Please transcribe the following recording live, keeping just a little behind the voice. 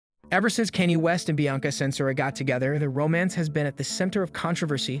Ever since Kanye West and Bianca Censori got together, their romance has been at the center of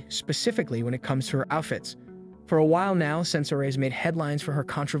controversy, specifically when it comes to her outfits. For a while now, Censori has made headlines for her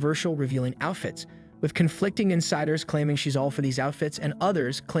controversial revealing outfits, with conflicting insiders claiming she's all for these outfits and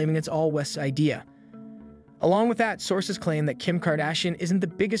others claiming it's all West's idea. Along with that, sources claim that Kim Kardashian isn't the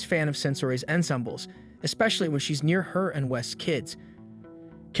biggest fan of Censori's ensembles, especially when she's near her and West's kids.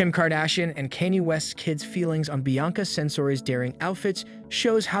 Kim Kardashian and Kanye West's kids' feelings on Bianca Censori's daring outfits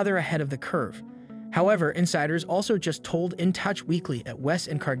shows how they're ahead of the curve. However, insiders also just told In Touch Weekly that West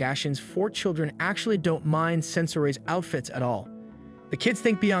and Kardashian's 4 children actually don't mind Censori's outfits at all. The kids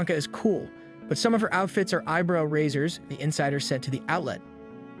think Bianca is cool, but some of her outfits are eyebrow raisers, the insider said to the outlet.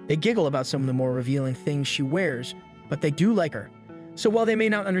 They giggle about some of the more revealing things she wears, but they do like her. So while they may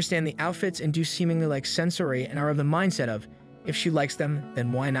not understand the outfits and do seemingly like Censori and are of the mindset of, if she likes them,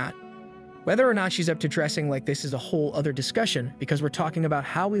 then why not? Whether or not she's up to dressing like this is a whole other discussion, because we're talking about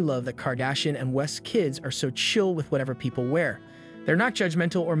how we love that Kardashian and West's kids are so chill with whatever people wear. They're not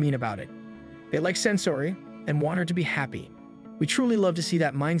judgmental or mean about it. They like Censori and want her to be happy. We truly love to see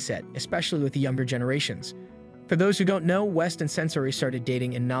that mindset, especially with the younger generations. For those who don't know, West and Censori started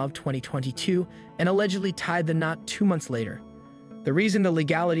dating in Nov 2022 and allegedly tied the knot 2 months later. The reason the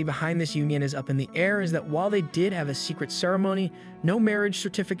legality behind this union is up in the air is that while they did have a secret ceremony, no marriage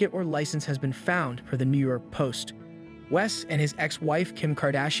certificate or license has been found, per the New York Post. West and his ex-wife Kim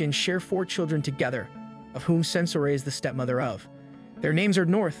Kardashian share 4 children together, of whom Censori is the stepmother of. Their names are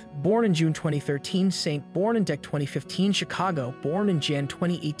North, born in June 2013, Saint, born in Dec 2015, Chicago, born in Jan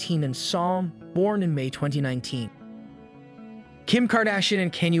 2018, and Psalm, born in May 2019. Kim Kardashian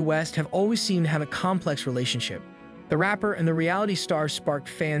and Kanye West have always seemed to have a complex relationship. The rapper and the reality star sparked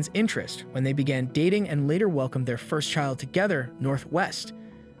fans' interest when they began dating and later welcomed their first child together, North West.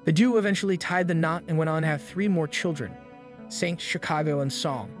 The duo eventually tied the knot and went on to have 3 more children, Saint, Chicago, and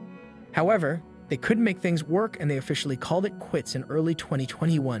Psalm. However, they couldn't make things work and they officially called it quits in early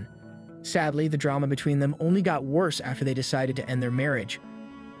 2021. Sadly, the drama between them only got worse after they decided to end their marriage.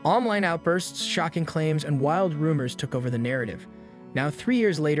 Online outbursts, shocking claims, and wild rumors took over the narrative. Now, 3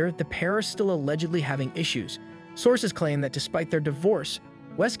 years later, the pair are still allegedly having issues. Sources claim that despite their divorce,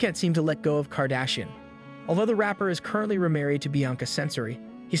 West can't seem to let go of Kardashian. Although the rapper is currently remarried to Bianca Censori,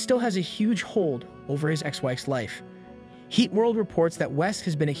 he still has a huge hold over his ex-wife's life. Heat World reports that West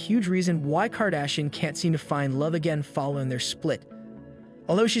has been a huge reason why Kardashian can't seem to find love again following their split.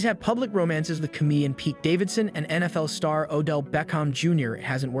 Although she's had public romances with comedian Pete Davidson and NFL star Odell Beckham Jr., it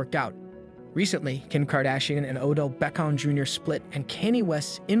hasn't worked out. Recently, Kim Kardashian and Odell Beckham Jr. split, and Kanye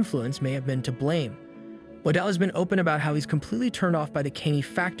West's influence may have been to blame. Odell has been open about how he's completely turned off by the Kanye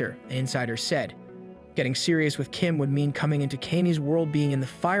factor, an insider said. Getting serious with Kim would mean coming into Kanye's world being in the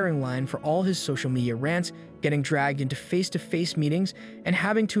firing line for all his social media rants, getting dragged into face-to-face meetings, and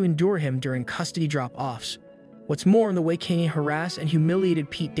having to endure him during custody drop-offs. What's more, the way Kanye harassed and humiliated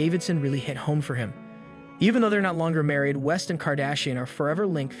Pete Davidson really hit home for him. Even though they're not longer married, West and Kardashian are forever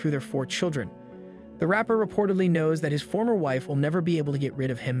linked through their 4 children. The rapper reportedly knows that his former wife will never be able to get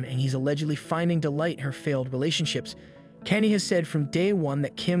rid of him, and he's allegedly finding delight in her failed relationships. Kanye has said from day one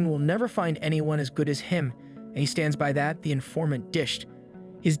that Kim will never find anyone as good as him, and he stands by that, the informant dished.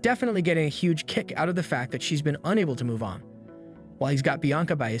 He's definitely getting a huge kick out of the fact that she's been unable to move on. While he's got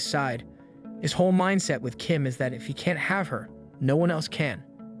Bianca by his side, his whole mindset with Kim is that if he can't have her, no one else can.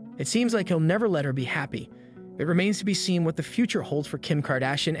 It seems like he'll never let her be happy. It remains to be seen what the future holds for Kim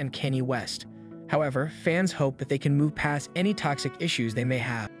Kardashian and Kanye West. However, fans hope that they can move past any toxic issues they may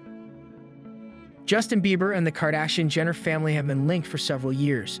have. Justin Bieber and the Kardashian-Jenner family have been linked for several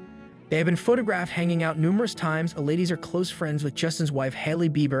years. They have been photographed hanging out numerous times. The ladies are close friends with Justin's wife Hailey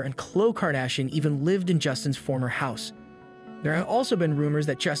Bieber, and Khloe Kardashian even lived in Justin's former house. There have also been rumors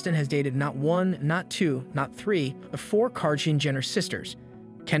that Justin has dated not 1, not 2, not 3, but 4 Kardashian-Jenner sisters: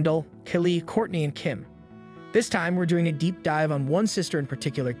 Kendall, Kylie, Kourtney, and Kim. This time, we're doing a deep dive on one sister in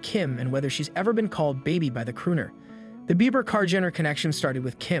particular, Kim, and whether she's ever been called baby by the crooner. The Bieber-Kar-Jenner connection started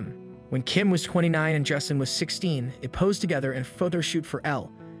with Kim. When Kim was 29 and Justin was 16, they posed together in a photo shoot for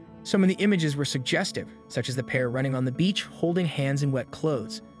Elle. Some of the images were suggestive, such as the pair running on the beach, holding hands in wet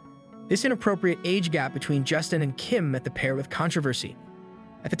clothes. This inappropriate age gap between Justin and Kim met the pair with controversy.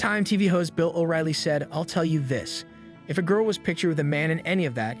 At the time, TV host Bill O'Reilly said, "I'll tell you this. If a girl was pictured with a man in any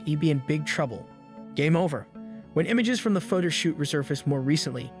of that, he'd be in big trouble. Game over." When images from the photo shoot resurfaced more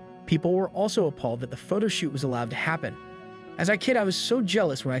recently, people were also appalled that the photo shoot was allowed to happen. As a kid, I was so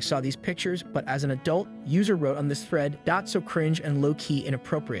jealous when I saw these pictures, but as an adult, user wrote on this thread, "So cringe and low-key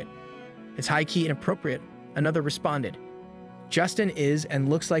inappropriate." "It's high-key inappropriate," another responded. "Justin is and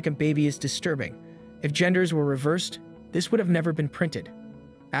looks like a baby is disturbing. If genders were reversed, this would have never been printed."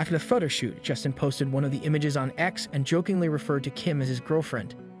 After the photo shoot, Justin posted one of the images on X and jokingly referred to Kim as his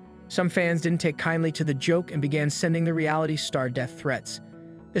girlfriend. Some fans didn't take kindly to the joke and began sending the reality star death threats.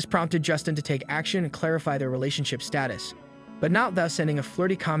 This prompted Justin to take action and clarify their relationship status, but not without sending a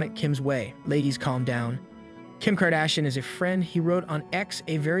flirty comment Kim's way. "Ladies, calm down. Kim Kardashian is a friend," he wrote on X,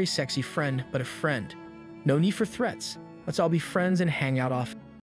 "a very sexy friend, but a friend. No need for threats. Let's all be friends and hang out often."